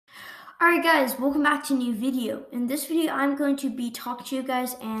Alright guys, welcome back to a new video. In this video, I'm going to be talking to you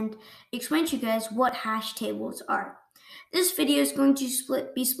guys and explain to you guys what hash tables are. This video is going to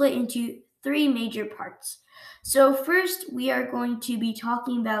be split into three major parts. So first, we are going to be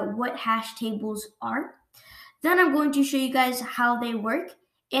talking about what hash tables are. Then I'm going to show you guys how they work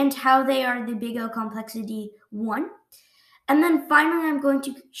and how they are the big O complexity 1. And then finally, I'm going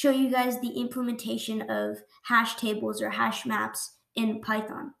to show you guys the implementation of hash tables or hash maps in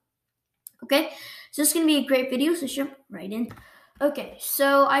Python. Okay, so it's going to be a great video, so jump right in. Okay,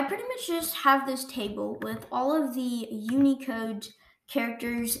 so I pretty much just have this table with all of the Unicode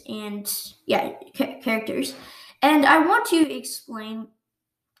characters and, characters. And I want to explain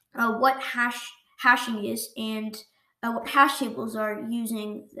what hashing is and what hash tables are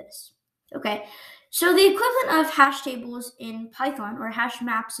using this. Okay, so the equivalent of hash tables in Python or hash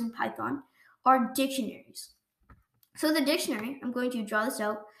maps in Python are dictionaries. So the dictionary, I'm going to draw this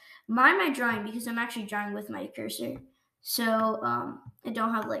out. Mind my drawing because I'm actually drawing with my cursor. So I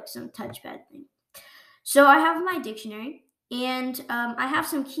don't have like some touchpad thing. So I have my dictionary and I have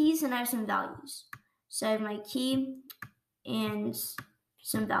some keys and I have some values. So I have my key and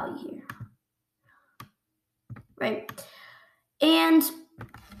some value here. Right? And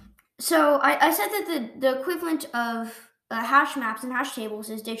so I said that the equivalent of hash maps and hash tables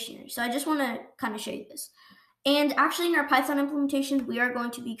is dictionary. So I just want to kind of show you this. And actually in our Python implementation, we are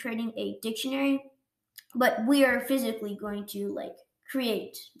going to be creating a dictionary, but we are physically going to like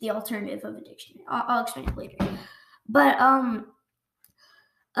create the alternative of a dictionary. I'll explain it later. But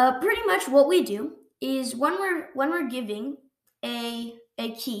pretty much what we do is when we're giving a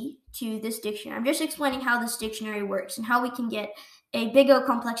key to this dictionary, I'm just explaining how this dictionary works and how we can get a big O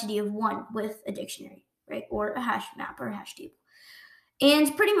complexity of 1 with a dictionary, right? Or a hash map or a hash table.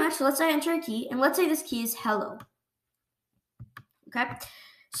 And pretty much, let's say I enter a key, and let's say this key is hello. Okay,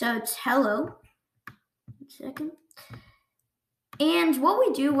 so it's hello. 1 second. And what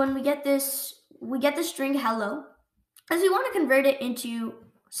we do when we get this string hello, is we want to convert it into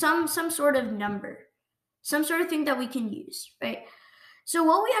some sort of number, some sort of thing that we can use, right? So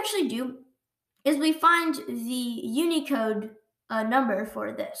what we actually do is we find the Unicode number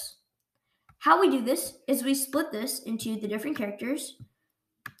for this. How we do this is we split this into the different characters.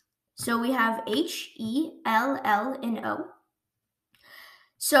 So we have H, E, L, L, and O.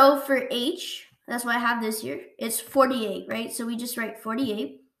 So for H, that's why I have this here, it's 48, right? So we just write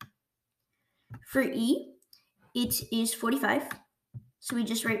 48. For E, it is 45. So we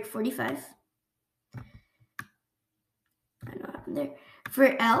just write 45. I don't know what happened there.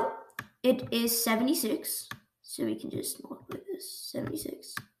 For L, it is 76. So we can just multiply this,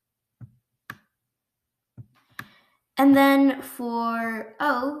 76. And then for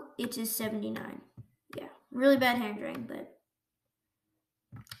O, it is 79. Yeah, really bad handwriting, but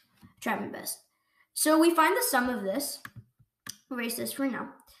try my best. So we find the sum of this. Erase this for now.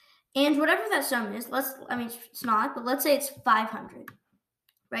 And whatever that sum is, it's not, but let's say it's 500,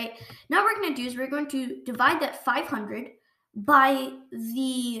 right? Now what we're going to do is we're going to divide that 500 by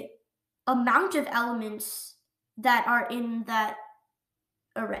the amount of elements that are in that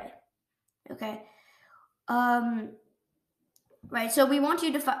array, okay? Right, so we want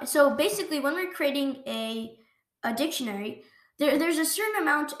to define, so basically when we're creating a dictionary, there's a certain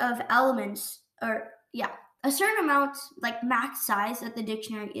amount of elements, a certain amount, like max size that the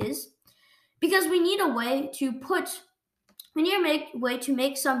dictionary is, because we need a way to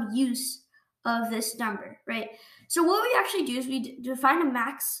make some use of this number, right? So what we actually do is we define a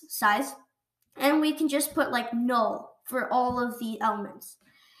max size, and we can just put like null for all of the elements.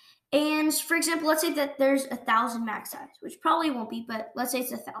 And for example, let's say that there's 1,000 max size, which probably won't be, but let's say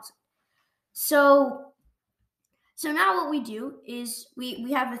it's 1,000. So now what we do is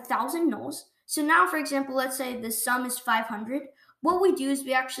we have 1,000 nulls. So now, for example, let's say the sum is 500. What we do is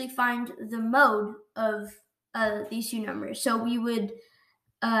we actually find the mode of these two numbers. So we would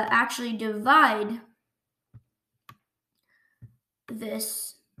actually divide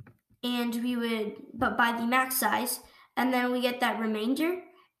this, and but by the max size, and then we get that remainder.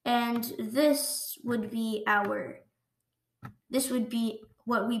 And this would be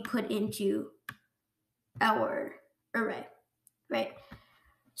what we put into our array, right?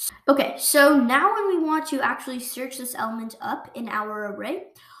 Okay, so now when we want to actually search this element up in our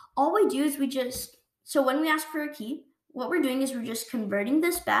array, all we do is so when we ask for a key, what we're doing is we're just converting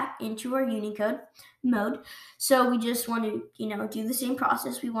this back into our Unicode mode. So we just want to, do the same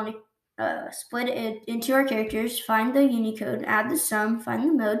process. We want to split it into our characters, find the Unicode, add the sum, find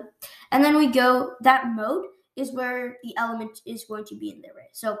the mode, and then that mode is where the element is going to be in the array.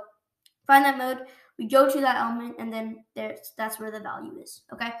 So find that mode, we go to that element, and then that's where the value is,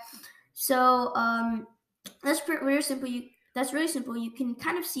 okay? So that's really simple. That's really simple. You can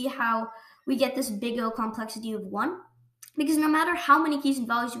kind of see how we get this big O complexity of 1, because no matter how many keys and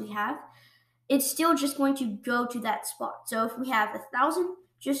values we have, it's still just going to go to that spot. So if we have 1,000,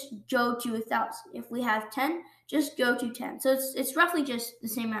 just go to 1,000. If we have 10, just go to 10. So it's roughly just the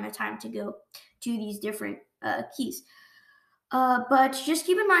same amount of time to go to these different keys. But just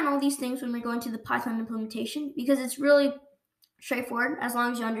keep in mind all these things when we're going to the Python implementation, because it's really straightforward as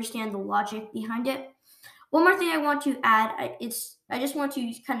long as you understand the logic behind it. One more thing I want to add, I just want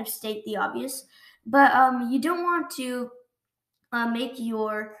to kind of state the obvious, but you don't want to make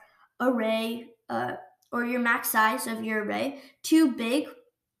your array or your max size of your array too big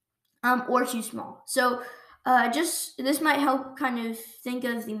or too small. So just this might help kind of think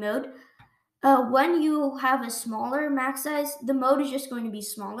of the mode. When you have a smaller max size, the mode is just going to be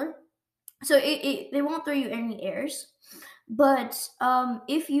smaller, so they won't throw you any errors. But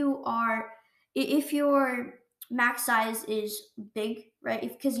if your max size is big, right?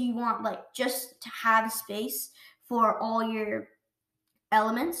 Because you want like just to have space for all your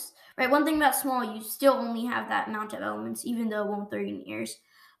elements, right? One thing about small, you still only have that amount of elements, even though it won't throw you any errors.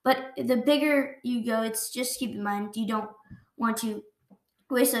 But the bigger you go, it's just keep in mind you don't want to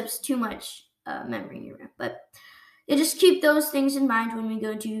waste up too much memory in your RAM. But yeah, just keep those things in mind when we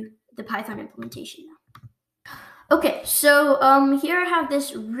go to the Python implementation now. Okay, so here I have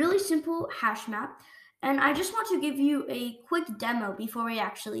this really simple hash map, and I just want to give you a quick demo before we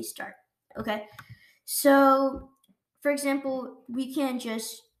actually start. Okay, so for example, we can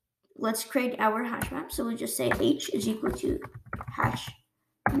let's create our hash map. So we'll just say h is equal to hash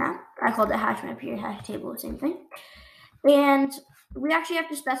map. I called it hash map here, hash table, same thing. And we actually have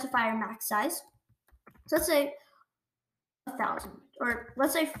to specify our max size. So let's say 1,000, or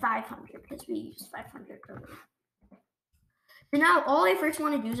let's say 500, because we use 500 earlier. So now all I first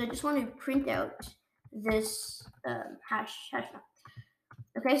want to do is I just want to print out this hash map.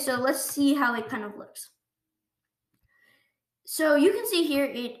 Okay, so let's see how it kind of looks. So you can see here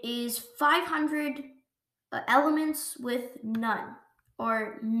it is 500 elements with none,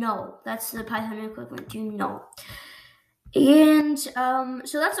 or null. That's the Python equivalent to null. And so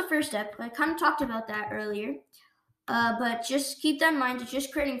that's the first step. I kind of talked about that earlier. But just keep that in mind. It's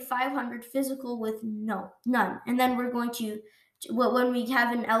just creating 500 physical with none. And then we're going to, when we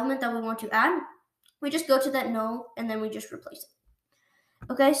have an element that we want to add, we just go to that null and then we just replace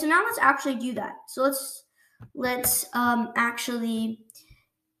it. Okay, so now let's actually do that. So let's actually,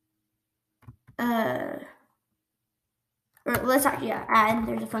 or let's actually add.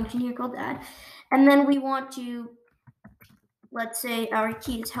 There's a function here called add. And then we want to, let's say our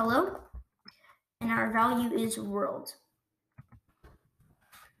key is hello and our value is world.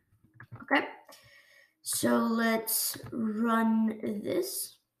 Okay, so let's run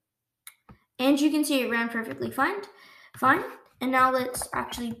this. And you can see it ran perfectly fine. And now let's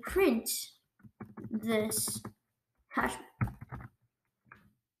actually print this hash map.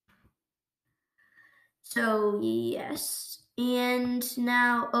 So yes, and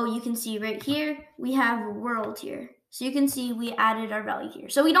now, oh, you can see right here, we have world here. So you can see we added our value here.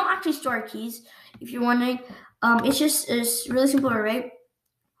 So we don't actually store our keys, if you're wondering. It's really simple array.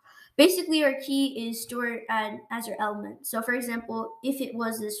 Basically, our key is stored as our element. So for example, if it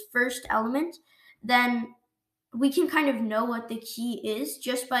was this first element, then we can kind of know what the key is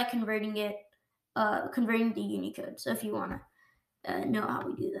just by converting the Unicode. So if you want to know how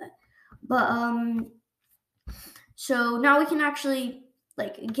we do that. But so now we can actually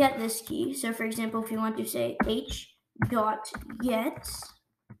like get this key. So for example, if you want to say h dot get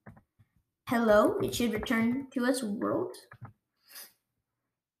hello, it should return to us world.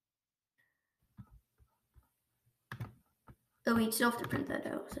 Oh, we still have to print that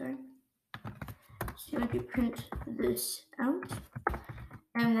out, sorry. So I'm going to print this out,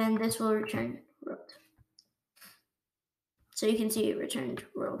 and then this will return world. So you can see it returned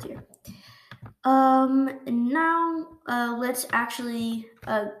world here. Now let's actually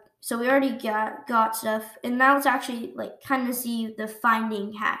so we already got stuff, and now let's actually like kind of see the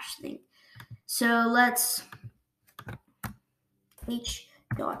finding hash thing. So let's h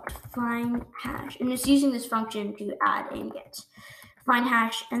dot find hash, and it's using this function to add and get find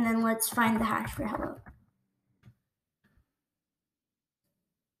hash, and then let's find the hash for hello.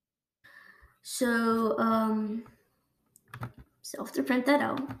 So so have to print that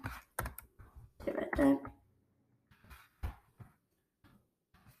out.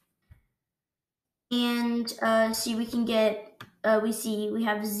 And see, we can get we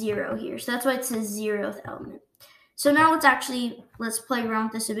have 0 here, so that's why it says 0th element. So now let's play around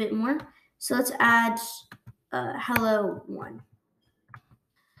with this a bit more. So let's add hello 1.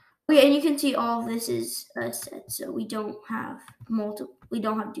 Okay, and you can see all of this is a set, so we don't have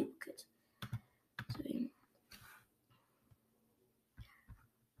duplicates.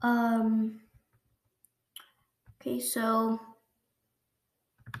 Okay, so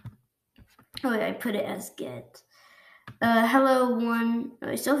I put it as get. Hello one.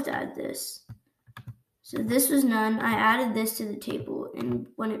 I still have to add this. So this was none. I added this to the table, and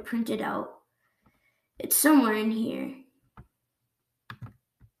when it printed out, it's somewhere in here.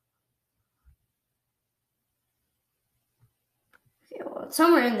 Okay, well, it's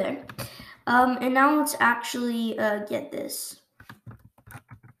somewhere in there. And now let's actually get this.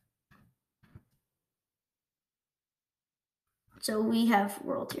 So we have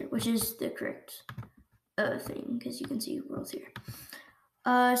world here, which is the correct thing, because you can see world here.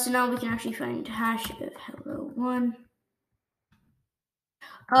 So now we can actually find hash of hello one.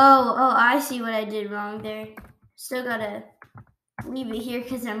 Oh, I see what I did wrong there. Still gotta leave it here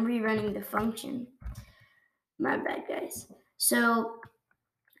because I'm rerunning the function. My bad, guys. So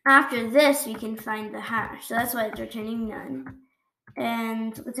after this, we can find the hash. So that's why it's returning none.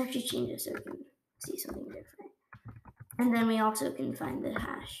 And let's actually change this so we can see something different. And then we also can find the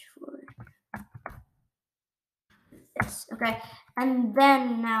hash for this, okay? And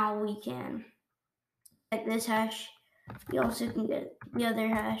then now we can get this hash. We also can get the other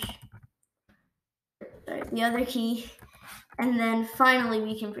hash, sorry, the other key. And then finally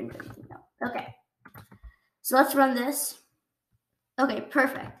we can print everything out. Okay, so let's run this. Okay,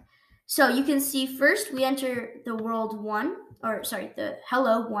 perfect. So you can see first we enter the world one, or sorry, the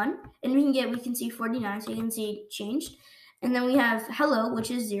hello one, and we can see 49, so you can see changed. And then we have hello, which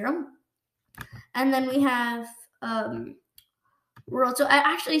is 0. And then we have world. So it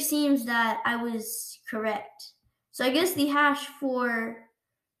actually seems that I was correct. So I guess the hash for,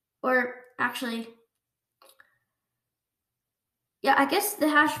 or actually, yeah, I guess the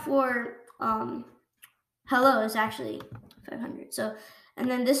hash for hello is actually 500. So, and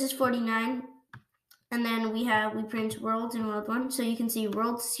then this is 49. And then we print worlds in world 1. So you can see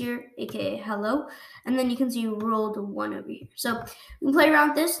worlds here, aka hello. And then you can see world 1 over here. So we can play around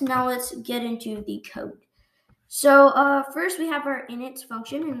with this. Now let's get into the code. So first we have our init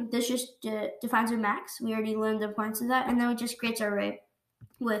function, and this just defines our max. We already learned the importance of that. And then it just creates our array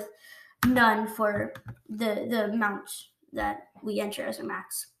with none for the amount that we enter as a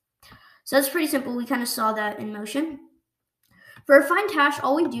max. So that's pretty simple. We kind of saw that in motion. For a find hash,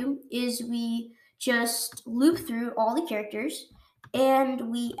 all we do is we just loop through all the characters and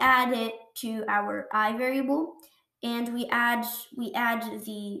we add it to our I variable, and we add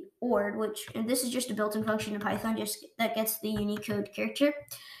the ord, which, and this is just a built-in function in Python, just that gets the Unicode character.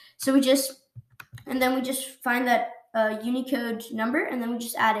 So we just find that Unicode number, and then we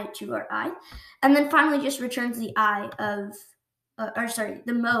just add it to our I, and then finally just returns the I of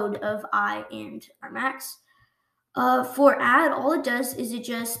the mode of I and our max. For add, all it does is it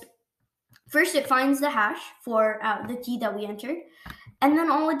just first it finds the hash for the key that we entered, and then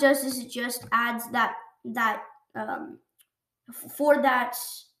all it does is it just adds that for that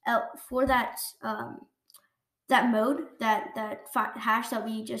mode, that hash that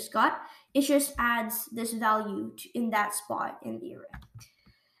we just got. It just adds this value in that spot in the array.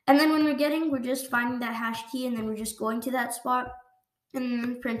 And then when we're just finding that hash key, and then we're just going to that spot, and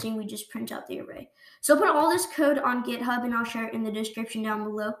then printing, we just print out the array. So I'll put all this code on GitHub, and I'll share it in the description down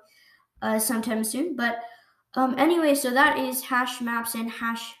below sometime soon. But anyway, so that is hash maps and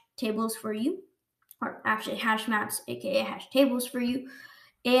hash tables for you, or actually hash maps, aka hash tables for you.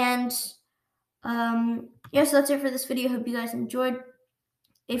 And yeah, so that's it for this video. Hope you guys enjoyed.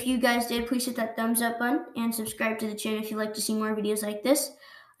 If you guys did, please hit that thumbs up button and subscribe to the channel if you'd like to see more videos like this.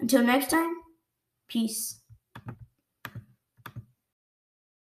 Until next time, peace.